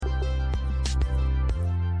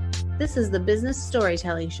This is the Business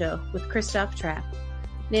Storytelling Show with Christoph Trapp.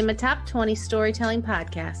 Name a top 20 storytelling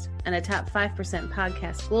podcast and a top 5%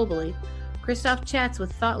 podcast globally, Christoph chats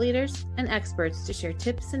with thought leaders and experts to share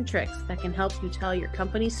tips and tricks that can help you tell your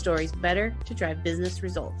company's stories better to drive business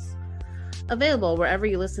results. Available wherever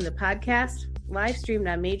you listen to podcasts, live streamed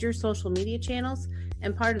on major social media channels,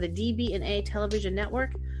 and part of the DB&A television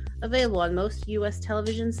network, available on most U.S.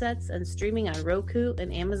 television sets and streaming on Roku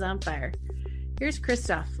and Amazon Fire. Here's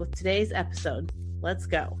Christoph with today's episode. Let's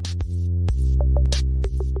go.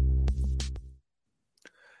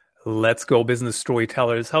 Let's go, business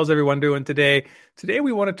storytellers. How's everyone doing today? Today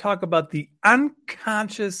we want to talk about the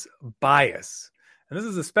unconscious bias. And this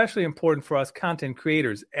is especially important for us content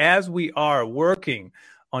creators as we are working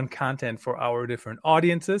on content for our different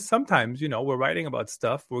audiences. Sometimes, we're writing about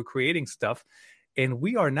stuff, we're creating stuff, and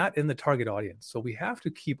we are not in the target audience. So we have to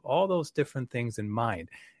keep all those different things in mind.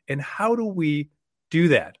 And how do we do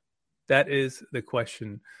that? That is the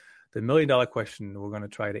question, the million-dollar question we're going to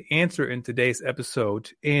try to answer in today's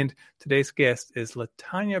episode. And today's guest is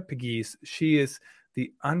Latanya Pegues. She is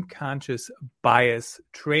the unconscious bias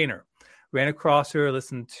trainer. Ran across her,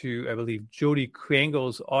 listened to, I believe, Jody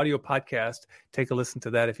Krangel's audio podcast. Take a listen to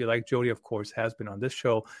that if you like. Jody, of course, has been on this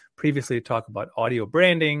show previously to talk about audio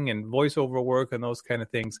branding and voiceover work and those kind of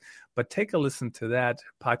things. But take a listen to that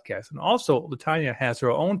podcast. And also, Latanya has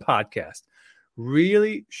her own podcast.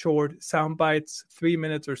 Really short sound bites, 3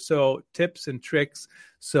 minutes or so, tips and tricks.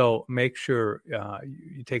 So make sure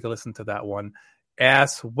you take a listen to that one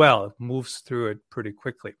as well. It moves through it pretty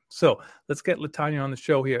quickly. So let's get Latanya on the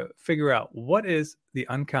show here, figure out what is the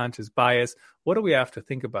unconscious bias, what do we have to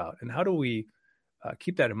think about, and how do we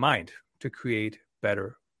keep that in mind to create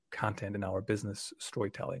better content in our business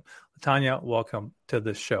storytelling. Latanya, welcome to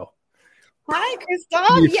the show. Hi,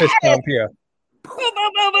 Christoph. Yes. Here. Boom,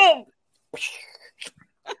 boom, boom, boom.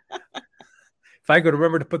 If I could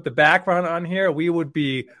remember to put the background on here, we would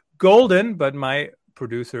be golden, but my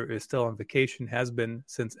producer is still on vacation, has been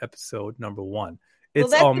since episode number 1.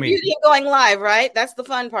 It's all me. Beauty of going live, right? That's the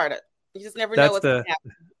fun part. You just never know what's going to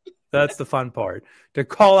happen. That's the fun part. To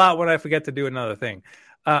call out when I forget to do another thing.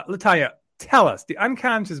 Latanya, tell us the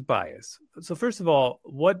unconscious bias. So first of all,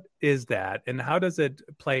 what is that and how does it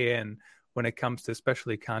play in when it comes to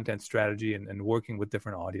especially content strategy and working with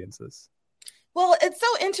different audiences? Well, it's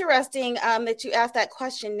so interesting that you asked that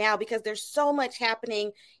question now because there's so much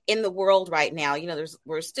happening in the world right now.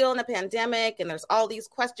 We're still in a pandemic and there's all these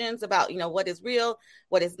questions about, what is real,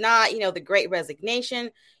 what is not, the great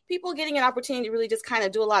resignation, people getting an opportunity to really just kind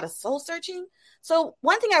of do a lot of soul searching. So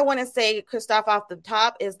one thing I want to say, Christoph, off the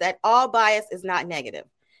top is that all bias is not negative.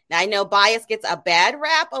 Now, I know bias gets a bad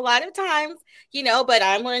rap a lot of times, but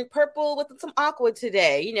I'm wearing purple with some aqua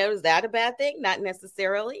today. Is that a bad thing? Not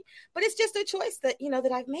necessarily, but it's just a choice that,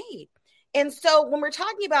 that I've made. And so when we're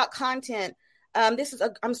talking about content, I'm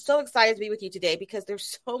so excited to be with you today because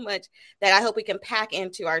there's so much that I hope we can pack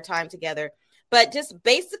into our time together. But just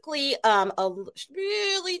basically a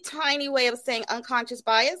really tiny way of saying unconscious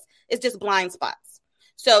bias is just blind spots.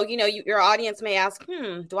 So, your audience may ask,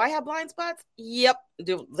 do I have blind spots? Yep.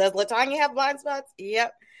 Does Latanya have blind spots?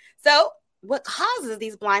 Yep. So what causes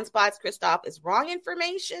these blind spots, Christoph, is wrong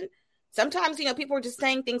information. Sometimes, people are just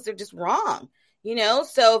saying things that are just wrong,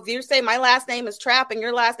 So if you say my last name is Trapp and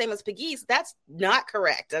your last name is Pegues, that's not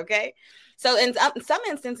correct, okay? So in some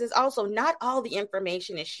instances, also, not all the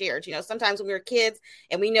information is shared. Sometimes when we're kids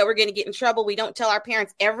and we know we're going to get in trouble, we don't tell our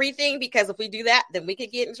parents everything because if we do that, then we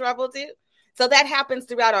could get in trouble too. So that happens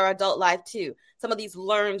throughout our adult life too, some of these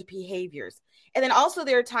learned behaviors. And then also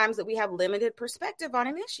there are times that we have limited perspective on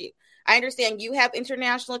an issue. I understand you have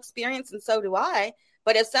international experience and so do I,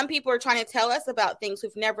 but if some people are trying to tell us about things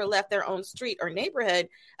who've never left their own street or neighborhood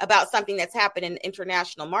about something that's happened in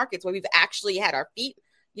international markets where we've actually had our feet,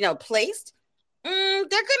 placed, they're going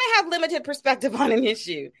to have limited perspective on an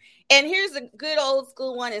issue. And here's a good old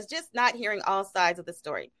school one is just not hearing all sides of the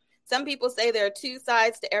story. Some people say there are 2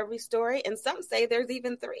 sides to every story, and some say there's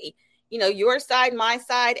even 3. Your side, my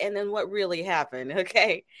side, and then what really happened,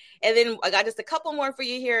 okay? And then I got just a couple more for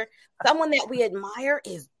you here. Someone that we admire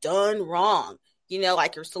is done wrong.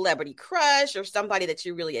 Like your celebrity crush or somebody that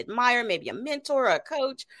you really admire, maybe a mentor or a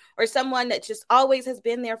coach or someone that just always has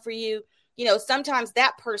been there for you. Sometimes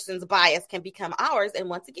that person's bias can become ours. And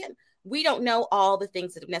once again, we don't know all the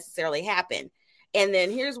things that have necessarily happened. And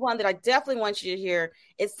then here's one that I definitely want you to hear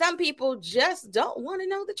is some people just don't want to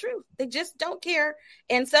know the truth. They just don't care.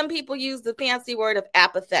 And some people use the fancy word of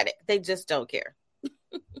apathetic. They just don't care.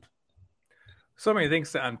 So many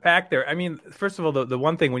things to unpack there. I mean, first of all, the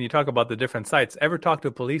one thing when you talk about the different sites, ever talk to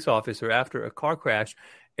a police officer after a car crash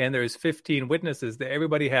and there's 15 witnesses, that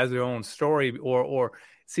everybody has their own story, or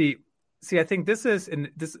see, I think this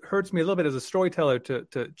hurts me a little bit as a storyteller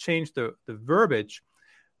to change the verbiage,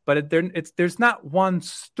 but there's not one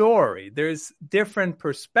story. There's different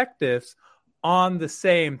perspectives on the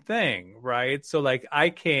same thing, right? So like I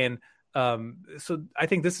can, so I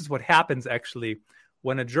think this is what happens actually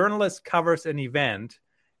when a journalist covers an event,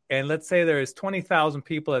 and let's say there's 20,000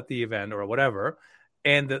 people at the event or whatever,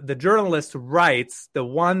 and the journalist writes the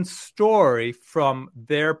one story from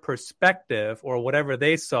their perspective or whatever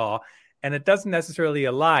they saw, and it doesn't necessarily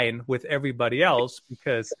align with everybody else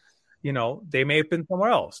because, they may have been somewhere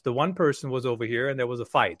else. The one person was over here and there was a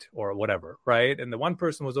fight or whatever, right? And the one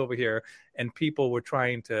person was over here and people were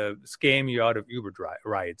trying to scam you out of Uber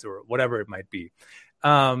rides or whatever it might be.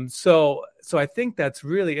 So I think that's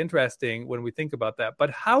really interesting when we think about that. But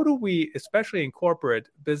how do we, especially in corporate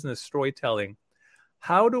business storytelling,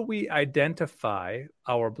 how do we identify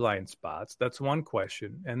our blind spots? That's one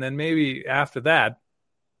question. And then maybe after that,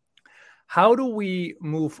 how do we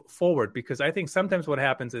move forward? Because I think sometimes what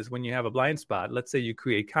happens is when you have a blind spot, let's say you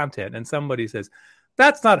create content and somebody says,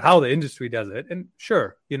 that's not how the industry does it. And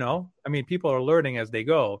sure, people are learning as they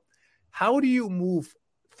go. How do you move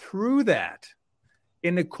through that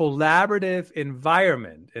in a collaborative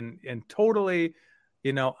environment? And totally,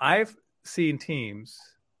 I've seen teams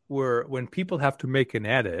where when people have to make an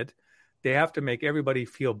edit, they have to make everybody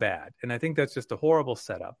feel bad. And I think that's just a horrible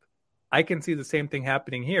setup. I can see the same thing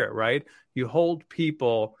happening here, right? You hold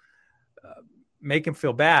people, make them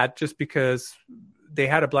feel bad just because they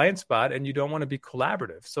had a blind spot, and you don't want to be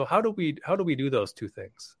collaborative. So how do we do those two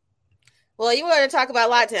things? Well, you want to talk about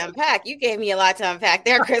a lot to unpack. You gave me a lot to unpack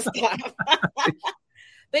there, Christoph.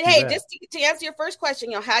 But hey, just to answer your first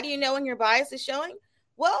question, how do you know when your bias is showing?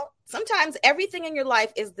 Well, sometimes everything in your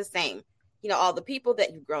life is the same. All the people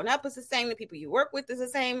that you've grown up with is the same. The people you work with is the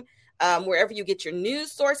same. Wherever you get your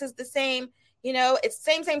news source is the same. It's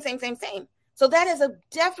same. So that is a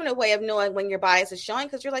definite way of knowing when your bias is showing,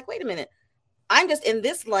 because you're like, wait a minute, I'm just in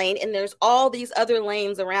this lane and there's all these other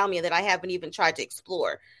lanes around me that I haven't even tried to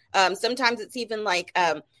explore. Sometimes it's even like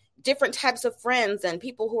different types of friends and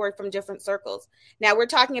people who are from different circles. Now we're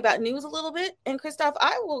talking about news a little bit. And Christoph,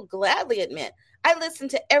 I will gladly admit, I listen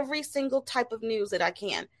to every single type of news that I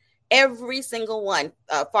can. Every single one,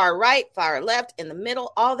 far right, far left, in the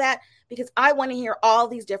middle, all that, because I want to hear all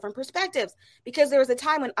these different perspectives. Because there was a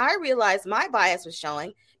time when I realized my bias was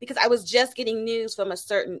showing because I was just getting news from a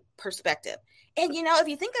certain perspective. And, if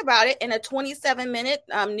you think about it, in a 27-minute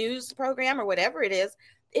news program or whatever it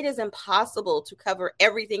is impossible to cover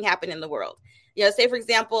everything happening in the world. Say, for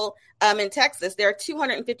example, in Texas, there are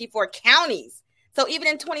 254 counties. So even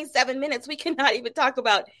in 27 minutes, we cannot even talk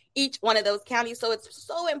about each one of those counties. So it's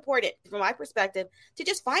so important, from my perspective, to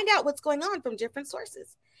just find out what's going on from different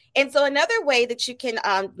sources. And so another way that you can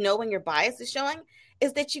know when your bias is showing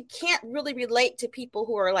is that you can't really relate to people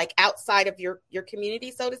who are like outside of your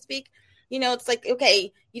community, so to speak. It's like,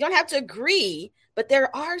 okay, you don't have to agree, but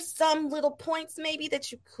there are some little points maybe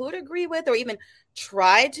that you could agree with or even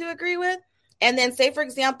try to agree with. And then say, for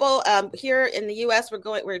example, here in the U.S.,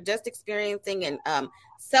 we're just experiencing and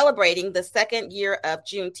celebrating the second year of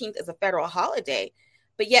Juneteenth as a federal holiday.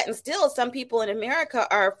 But yet and still, some people in America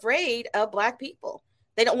are afraid of Black people.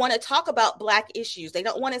 They don't want to talk about Black issues. They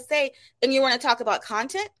don't want to say, and you want to talk about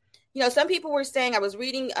content. Some people were saying, I was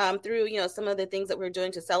reading through, some of the things that we're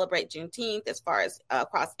doing to celebrate Juneteenth as far as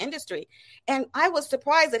across industry. And I was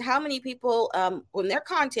surprised at how many people, when their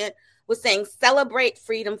content was saying, celebrate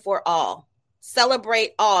freedom for all.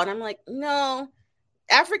 Celebrate all. And I'm like, no,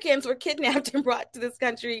 Africans were kidnapped and brought to this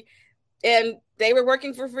country and they were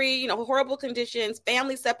working for free, horrible conditions,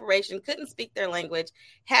 family separation, couldn't speak their language,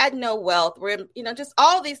 had no wealth, were, just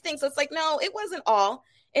all these things. So it's like, no, it wasn't all.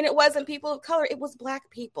 And it wasn't people of color. It was Black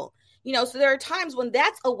people. So there are times when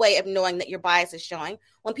that's a way of knowing that your bias is showing,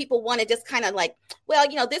 when people want to just kind of like, well,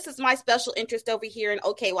 this is my special interest over here. And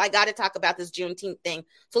okay, well, I got to talk about this Juneteenth thing.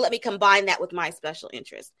 So let me combine that with my special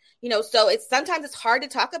interest. So sometimes it's hard to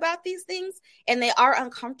talk about these things and they are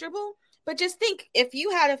uncomfortable. But just think, if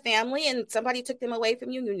you had a family and somebody took them away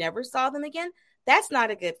from you and you never saw them again, that's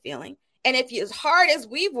not a good feeling. And if as hard as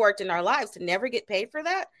we've worked in our lives to never get paid for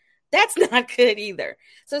that, that's not good either.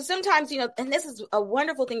 So sometimes, and this is a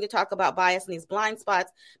wonderful thing to talk about bias and these blind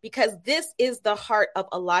spots, because this is the heart of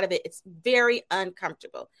a lot of it. It's very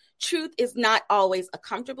uncomfortable. Truth is not always a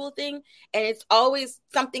comfortable thing. And it's always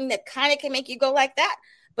something that kind of can make you go like that.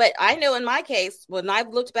 But I know in my case, when I've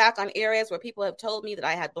looked back on areas where people have told me that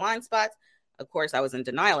I had blind spots, of course, I was in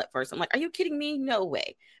denial at first. I'm like, are you kidding me? No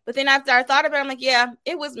way. But then after I thought about it, I'm like, yeah,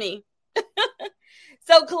 it was me.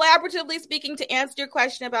 So collaboratively speaking, to answer your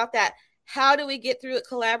question about that, how do we get through it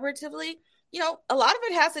collaboratively? A lot of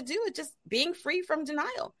it has to do with just being free from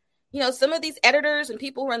denial. Some of these editors and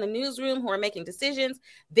people who are in the newsroom who are making decisions,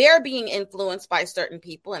 they're being influenced by certain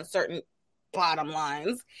people and certain bottom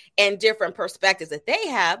lines and different perspectives that they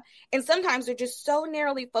have. And sometimes they're just so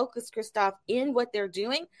narrowly focused, Christoph, in what they're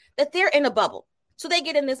doing that they're in a bubble. So they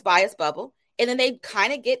get in this bias bubble and then they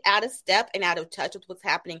kind of get out of step and out of touch with what's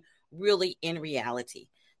happening really in reality.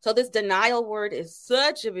 So this denial word is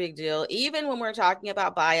such a big deal, even when we're talking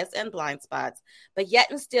about bias and blind spots. But yet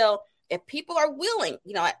and still, if people are willing,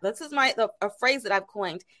 this is a phrase that I've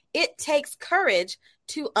coined, it takes courage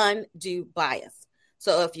to undo bias.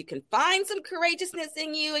 So if you can find some courageousness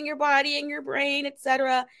in you and your body and your brain,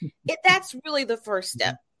 etc., that's really the first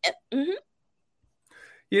step. Mm-hmm.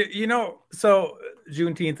 So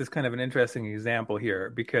Juneteenth is kind of an interesting example here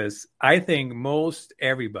because I think most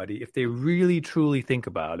everybody, if they really truly think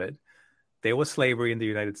about it, there was slavery in the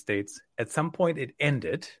United States. At some point it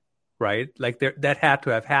ended, right? Like that had to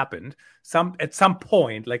have happened at some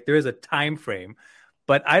point, like there is a time frame,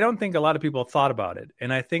 but I don't think a lot of people thought about it.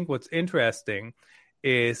 And I think what's interesting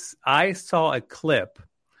is I saw a clip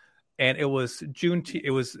and it was Juneteenth, it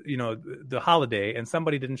was, the holiday, and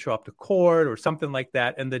somebody didn't show up to court or something like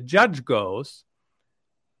that. And the judge goes,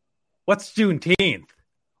 "What's Juneteenth?"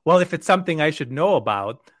 "Well, if it's something I should know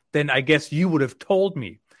about, then I guess you would have told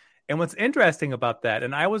me." And what's interesting about that,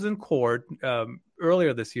 and I was in court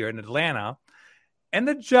earlier this year in Atlanta, and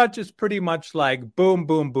the judge is pretty much like, boom,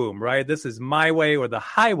 boom, boom, right? This is my way or the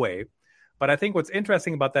highway. But I think what's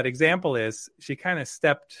interesting about that example is she kind of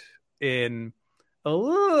stepped in a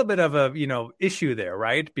little bit of a, issue there,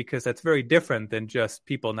 right? Because that's very different than just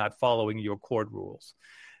people not following your court rules.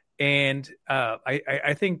 And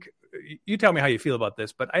I think, you tell me how you feel about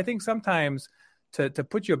this, but I think sometimes to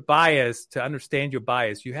put your bias, to understand your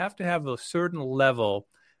bias, you have to have a certain level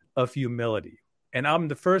of humility. And I'm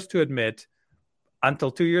the first to admit, until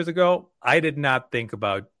 2 years ago, I did not think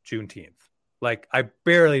about Juneteenth. Like I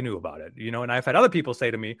barely knew about it, and I've had other people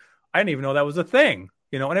say to me, "I didn't even know that was a thing,"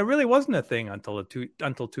 and it really wasn't a thing until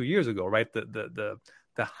 2 years ago, right? The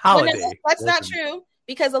holiday. Well, no, that's not true,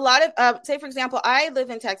 because a lot of, say for example, I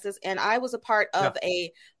live in Texas and I was a part of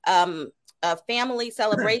a family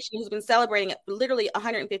celebration who's been celebrating it literally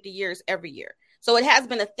 150 years every year. So it has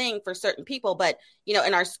been a thing for certain people, but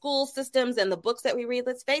in our school systems and the books that we read,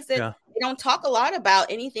 let's face it, they don't talk a lot about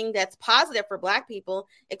anything that's positive for Black people,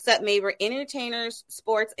 except maybe entertainers,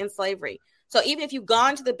 sports, and slavery. So even if you've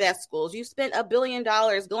gone to the best schools, you spent $1 billion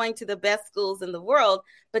going to the best schools in the world,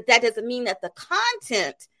 but that doesn't mean that the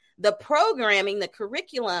content, the programming, the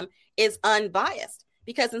curriculum is unbiased.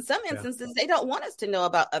 Because in some instances, they don't want us to know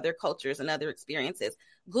about other cultures and other experiences,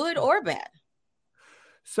 good or bad.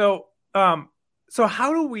 So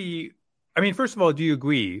how do we, first of all, do you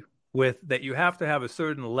agree with that you have to have a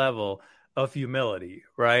certain level of humility,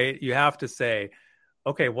 right? You have to say,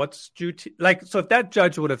 okay, what's Juneteenth? So if that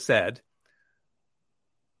judge would have said,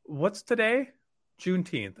 "What's today?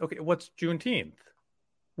 Juneteenth." Okay, what's Juneteenth?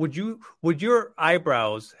 Would your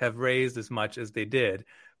eyebrows have raised as much as they did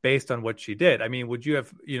based on what she did? Would you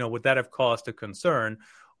have, would that have caused a concern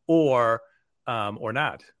or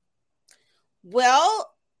not? Well,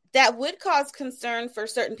 that would cause concern for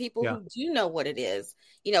certain people who do know what it is,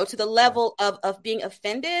 to the level of being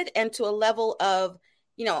offended and to a level of,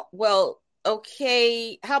 well,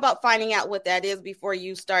 okay, how about finding out what that is before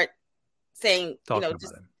you start saying,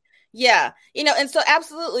 and so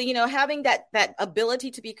absolutely, having that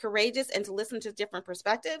ability to be courageous and to listen to different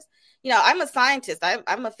perspectives. I'm a scientist.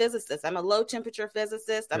 I'm a physicist. I'm a low temperature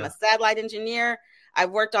physicist. I'm a satellite engineer. I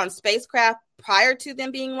worked on spacecraft prior to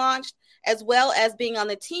them being launched, as well as being on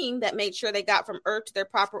the team that made sure they got from Earth to their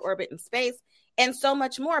proper orbit in space, and so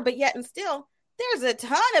much more. But yet and still, there's a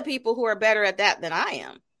ton of people who are better at that than I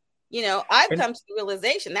am. I've come to the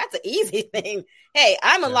realization that's an easy thing. Hey,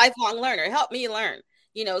 I'm a lifelong learner. Help me learn.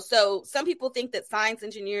 So some people think that science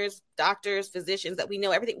engineers, doctors, physicians, that we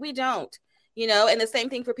know everything. We don't, and the same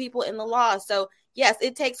thing for people in the law. So yes,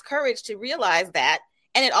 it takes courage to realize that.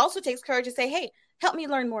 And it also takes courage to say, hey, help me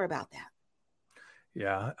learn more about that.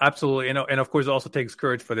 Yeah, absolutely. And of course, it also takes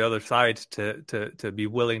courage for the other side to be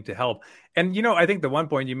willing to help. And, I think the one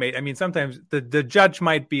point you made, sometimes the judge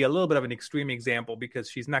might be a little bit of an extreme example because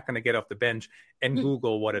she's not going to get off the bench and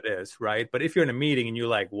Google what it is, right? But if you're in a meeting and you're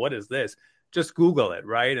like, what is this? Just Google it,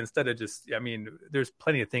 right? Instead of just, there's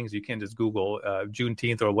plenty of things you can just Google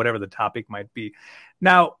Juneteenth or whatever the topic might be.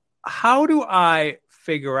 Now, how do I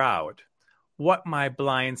figure out what my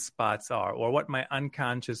blind spots are or what my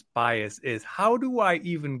unconscious bias is? How do I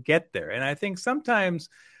even get there? And I think sometimes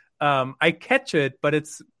I catch it, but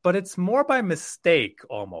it's more by mistake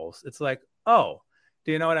almost. It's like, oh,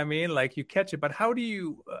 do you know what I mean? Like you catch it, but how do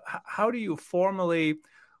you formally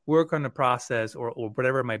work on the process or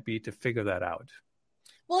whatever it might be to figure that out?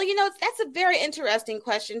 Well, that's a very interesting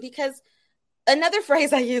question, because another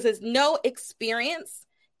phrase I use is no experience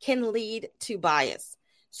can lead to bias.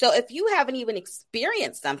 So if you haven't even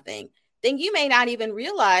experienced something, then you may not even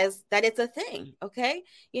realize that it's a thing. Okay.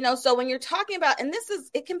 So when you're talking about, and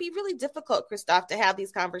it can be really difficult, Christoph, to have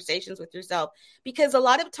these conversations with yourself, because a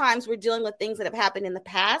lot of times we're dealing with things that have happened in the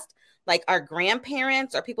past, like our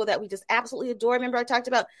grandparents or people that we just absolutely adore. Remember, I talked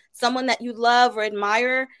about someone that you love or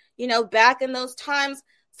admire, back in those times.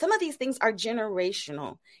 Some of these things are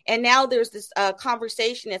generational. And now there's this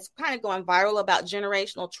conversation that's kind of going viral about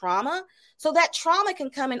generational trauma. So that trauma can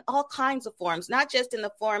come in all kinds of forms, not just in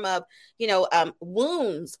the form of,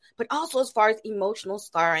 wounds, but also as far as emotional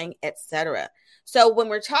scarring, etc. So when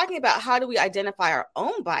we're talking about how do we identify our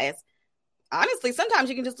own bias, honestly, sometimes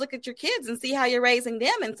you can just look at your kids and see how you're raising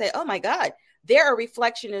them and say, oh my God, they're a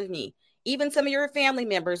reflection of me. Even some of your family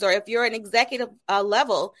members, or if you're an executive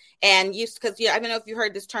level, and because I don't know if you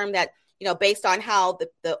heard this term that, based on how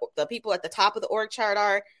the people at the top of the org chart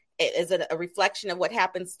are, is it a reflection of what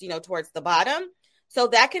happens, towards the bottom? So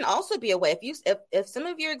that can also be a way. If some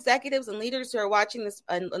of your executives and leaders who are watching this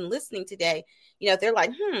and listening today, they're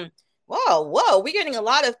like, whoa, we're getting a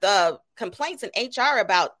lot of complaints in HR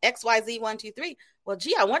about XYZ 1, 2, 3. Well,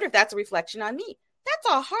 gee, I wonder if that's a reflection on me.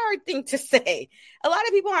 That's a hard thing to say. A lot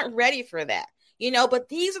of people aren't ready for that, but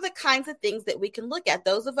these are the kinds of things that we can look at.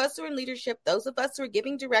 Those of us who are in leadership, those of us who are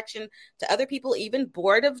giving direction to other people, even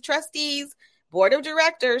board of trustees, board of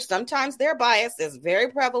directors, sometimes their bias is very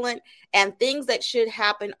prevalent, and things that should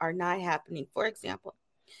happen are not happening. For example,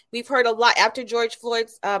 we've heard a lot after George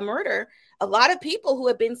Floyd's murder, a lot of people who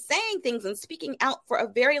have been saying things and speaking out for a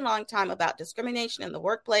very long time about discrimination in the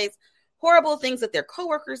workplace, horrible things that their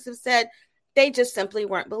coworkers have said, they just simply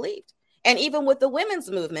weren't believed. And even with the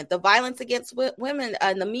women's movement, the violence against women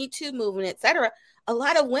and the Me Too movement, et cetera, a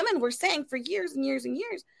lot of women were saying for years and years and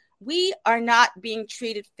years, we are not being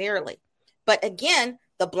treated fairly. But again,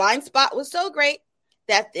 the blind spot was so great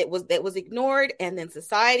that it was ignored. And then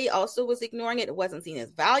society also was ignoring it. It wasn't seen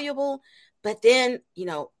as valuable. But then,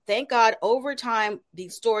 thank God, over time,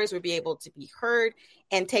 these stories will be able to be heard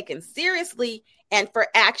and taken seriously and for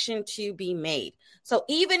action to be made. So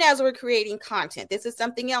even as we're creating content, this is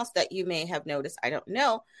something else that you may have noticed, I don't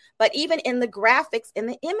know, but even in the graphics and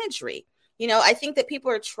the imagery, I think that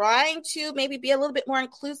people are trying to maybe be a little bit more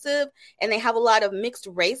inclusive, and they have a lot of mixed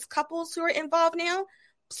race couples who are involved now.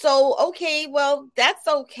 So, okay, well, that's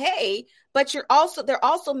okay. But they're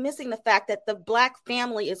also missing the fact that the Black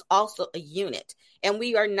family is also a unit, and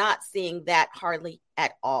we are not seeing that hardly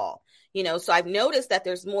at all. So I've noticed that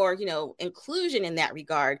there's more, inclusion in that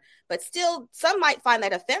regard, but still some might find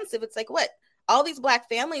that offensive. It's like, what? All these Black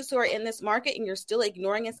families who are in this market and you're still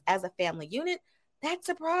ignoring us as a family unit? That's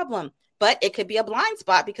a problem. But it could be a blind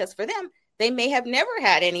spot, because for them, they may have never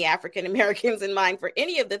had any African Americans in mind for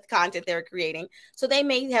any of the content they're creating. So they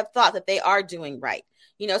may have thought that they are doing right.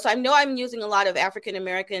 So I know I'm using a lot of African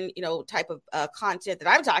American, type of content that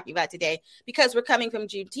I'm talking about today, because we're coming from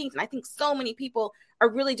Juneteenth. And I think so many people are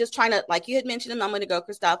really just trying to, like you had mentioned a moment ago,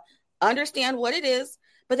 Christoph, understand what it is,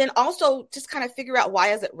 but then also just kind of figure out, why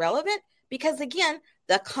is it relevant? Because again,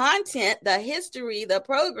 the content, the history, the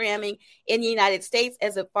programming in the United States,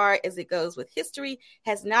 as far as it goes with history,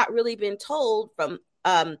 has not really been told from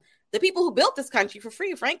the people who built this country for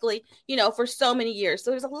free, frankly, for so many years.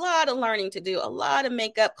 So there's a lot of learning to do, a lot of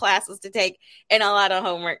makeup classes to take, and a lot of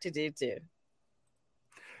homework to do too.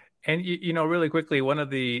 And, really quickly, one of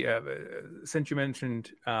the, since you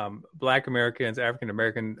mentioned Black Americans, African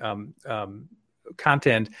American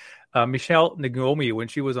content, Michelle Nagomi, when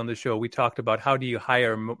she was on the show, we talked about how do you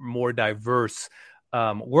hire a more diverse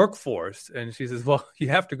workforce. And she says, well, you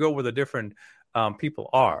have to go where the different people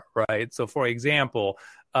are, right? So, for example,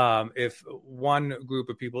 if one group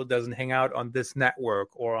of people doesn't hang out on this network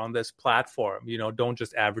or on this platform, don't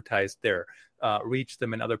just advertise there, reach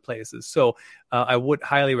them in other places. So I would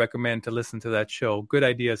highly recommend to listen to that show. Good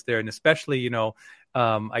ideas there. And especially,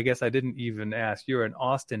 I guess I didn't even ask, you're in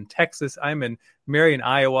Austin, Texas. I'm in Marion,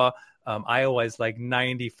 Iowa. Iowa is like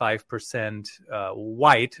 95%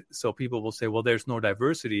 white. So people will say, well, there's no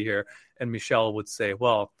diversity here. And Michelle would say,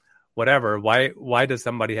 well, whatever, why does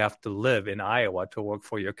somebody have to live in Iowa to work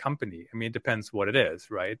for your company? I mean, it depends what it is,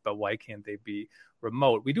 right? But why can't they be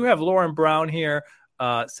remote? We do have Lauren Brown here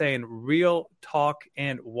saying real talk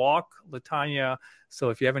and walk, Latanya. So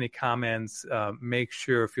if you have any comments,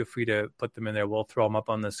 feel free to put them in there. We'll throw them up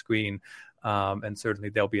on the screen. And certainly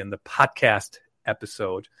they'll be in the podcast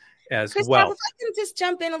episode as Christoph, well. if I can just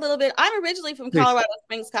jump in a little bit, I'm originally from Colorado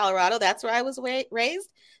Springs, Colorado. That's where I was raised.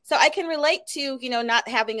 So I can relate to, not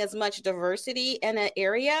having as much diversity in an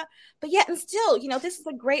area, but yet and still, this is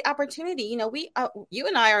a great opportunity. You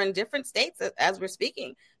and I are in different states as we're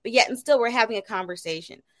speaking, but yet and still we're having a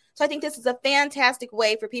conversation. So I think this is a fantastic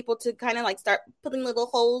way for people to kind of like start putting little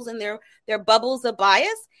holes in their bubbles of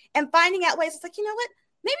bias and finding out ways. It's like, you know what?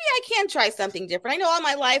 Maybe I can try something different. I know all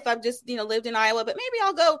my life I've just, lived in Iowa, but maybe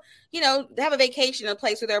I'll go, have a vacation in a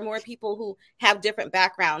place where there are more people who have different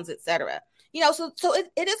backgrounds, et cetera. So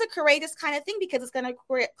it is a courageous kind of thing because it's going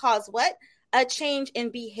to cause what? A change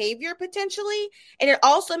in behavior potentially. And it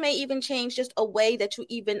also may even change just a way that you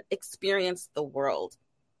even experience the world.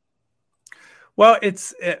 Well,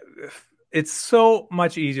 it's so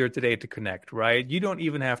much easier today to connect, right? You don't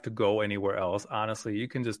even have to go anywhere else. Honestly, you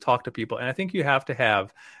can just talk to people. And I think you have to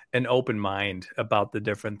have an open mind about the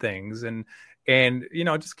different things and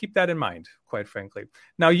just keep that in mind, quite frankly.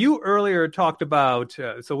 Now, you earlier talked about,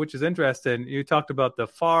 which is interesting, you talked about the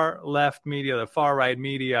far left media, the far right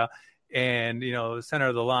media, and, center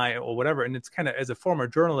of the line or whatever. And it's kind of, as a former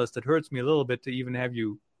journalist, it hurts me a little bit to even have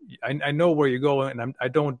you, I know where you go and I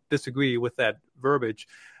don't disagree with that verbiage,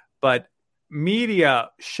 but media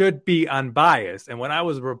should be unbiased. And when I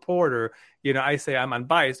was a reporter, I say I'm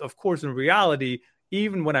unbiased. Of course, in reality,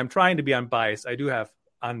 even when I'm trying to be unbiased, I do have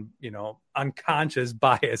unconscious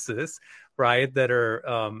biases, right? That are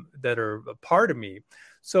a part of me.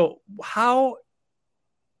 So how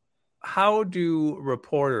do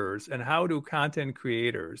reporters and how do content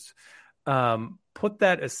creators put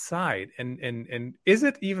that aside? And is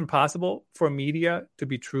it even possible for media to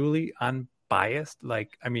be truly unbiased?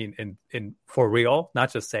 Like, I mean, in for real,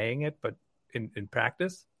 not just saying it, but in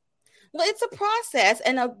practice? Well, it's a process,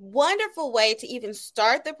 and a wonderful way to even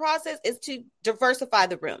start the process is to diversify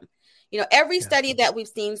the room. Every study that we've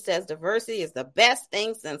seen says diversity is the best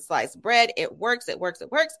thing since sliced bread. It works.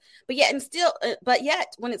 But yet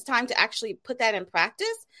when it's time to actually put that in practice,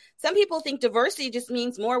 some people think diversity just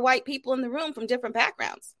means more white people in the room from different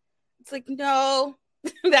backgrounds. It's like, no,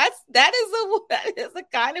 that is a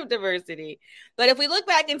kind of diversity. But if we look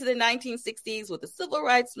back into the 1960s with the civil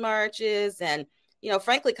rights marches and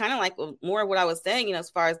frankly, kind of like more of what I was saying, as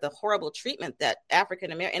far as the horrible treatment that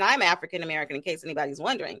African American, and I'm African American in case anybody's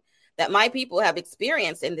wondering, that my people have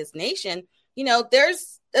experienced in this nation,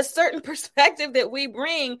 there's a certain perspective that we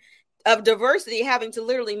bring of diversity, having to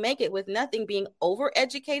literally make it with nothing, being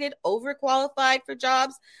overeducated, overqualified for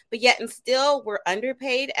jobs, but yet and still we're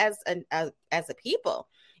underpaid as a people.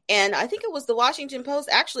 And I think it was the Washington Post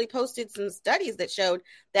actually posted some studies that showed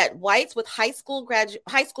that whites with high school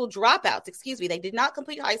dropouts, they did not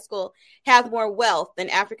complete high school, have more wealth than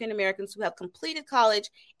African Americans who have completed college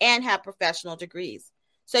and have professional degrees.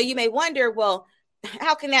 So you may wonder, well,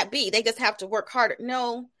 how can that be? They just have to work harder.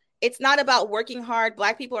 No, it's not about working hard.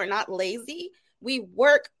 Black people are not lazy. We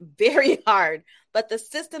work very hard, but the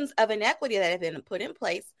systems of inequity that have been put in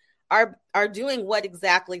place are doing what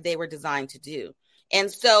exactly they were designed to do. And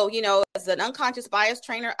so, as an unconscious bias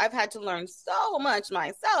trainer, I've had to learn so much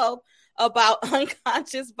myself about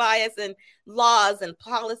unconscious bias and laws and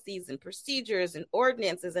policies and procedures and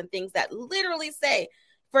ordinances and things that literally say,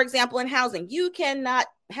 for example, in housing, you cannot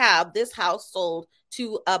have this house sold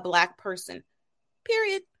to a Black person,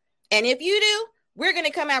 period. And if you do, we're going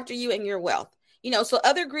to come after you and your wealth. So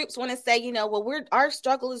other groups want to say, our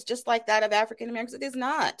struggle is just like that of African Americans. It is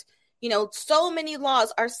not. So many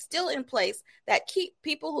laws are still in place that keep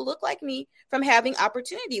people who look like me from having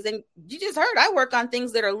opportunities. And you just heard, I work on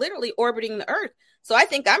things that are literally orbiting the earth. So I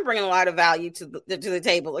think I'm bringing a lot of value to the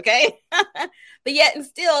table. Okay. But yet and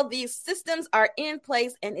still these systems are in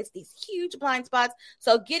place and it's these huge blind spots.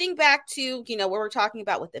 So getting back to, what we're talking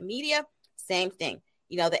about with the media, same thing.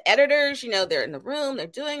 The editors, they're in the room, they're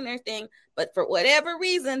doing their thing, but for whatever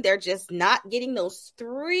reason, they're just not getting those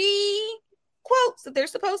 3 quotes that they're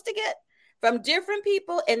supposed to get from different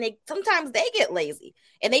people, and sometimes they get lazy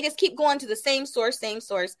and they just keep going to the same source.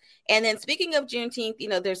 And then speaking of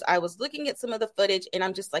Juneteenth, I was looking at some of the footage and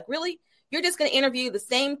I'm just like, really, you're just going to interview the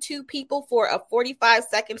same 2 people for a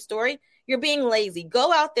 45-second story? You're being lazy.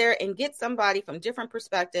 Go out there and get somebody from different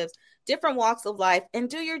perspectives, different walks of life, and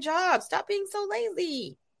do your job. Stop being so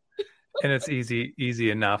lazy. And it's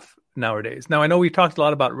easy enough nowadays. Now, I know we talked a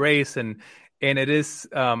lot about race and it is,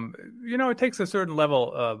 it takes a certain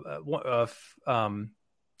level of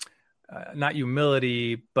not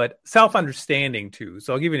humility, but self-understanding too.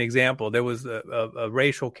 So I'll give you an example. There was a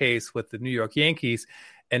racial case with the New York Yankees,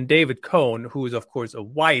 And David Cone, who is, of course, a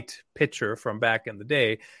white pitcher from back in the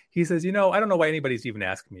day, he says, I don't know why anybody's even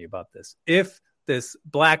asking me about this. If this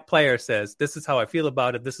black player says, this is how I feel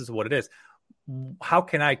about it, this is what it is, how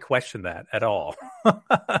can I question that at all? And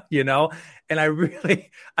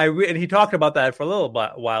and he talked about that for a little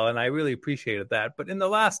while, and I really appreciated that. But in the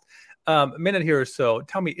last minute here or so,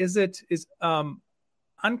 tell me, is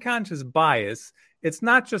unconscious bias, it's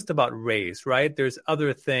not just about race, right? There's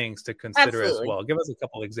other things to consider as well. Give us a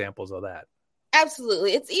couple examples of that.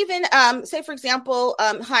 Absolutely. It's even, say, for example,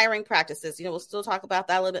 hiring practices. We'll still talk about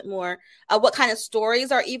that a little bit more. What kind of stories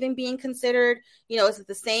are even being considered? Is it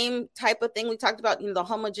the same type of thing we talked about, the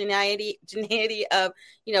homogeneity of,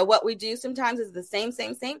 what we do sometimes is the same?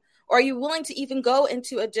 Or are you willing to even go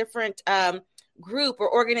into a different group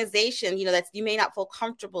or organization, that you may not feel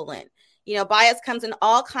comfortable in? Bias comes in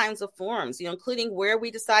all kinds of forms, including where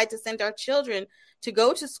we decide to send our children to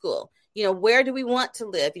go to school. Where do we want to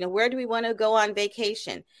live? Where do we want to go on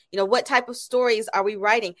vacation? What type of stories are we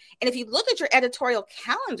writing? And if you look at your editorial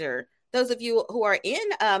calendar, those of you who are in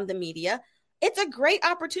the media, it's a great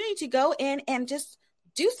opportunity to go in and just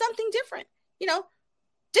do something different.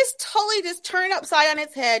 Just totally just turn upside on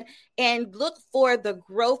its head and look for the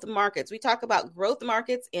growth markets. We talk about growth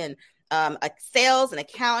markets in sales and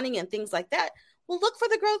accounting and things like that. Well, look for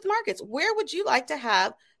the growth markets. Where would you like to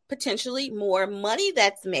have potentially more money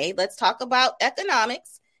that's made? Let's talk about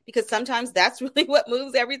economics, because sometimes that's really what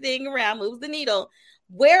moves everything around, moves the needle.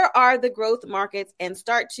 Where are the growth markets? And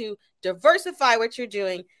start to diversify what you're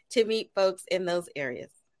doing to meet folks in those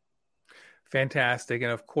areas. Fantastic.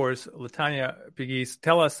 And of course, Latanya Pegues,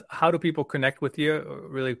 tell us, how do people connect with you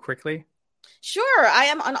really quickly? Sure. I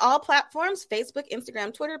am on all platforms, Facebook,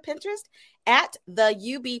 Instagram, Twitter, Pinterest, at the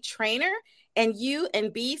UB Trainer. And U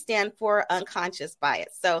and B stand for unconscious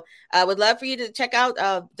bias. So I would love for you to check out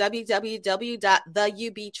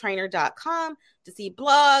www.theubtrainer.com to see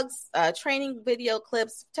blogs, training video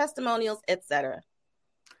clips, testimonials, etc.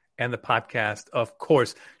 And the podcast, of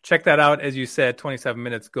course. Check that out. As you said, 27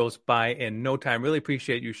 minutes goes by in no time. Really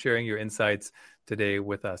appreciate you sharing your insights today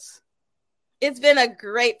with us. It's been a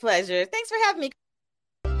great pleasure. Thanks for having me.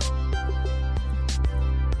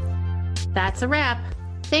 That's a wrap.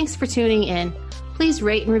 Thanks for tuning in. Please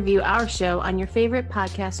rate and review our show on your favorite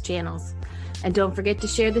podcast channels. And don't forget to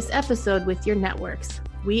share this episode with your networks.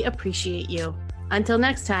 We appreciate you. Until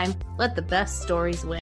next time, let the best stories win.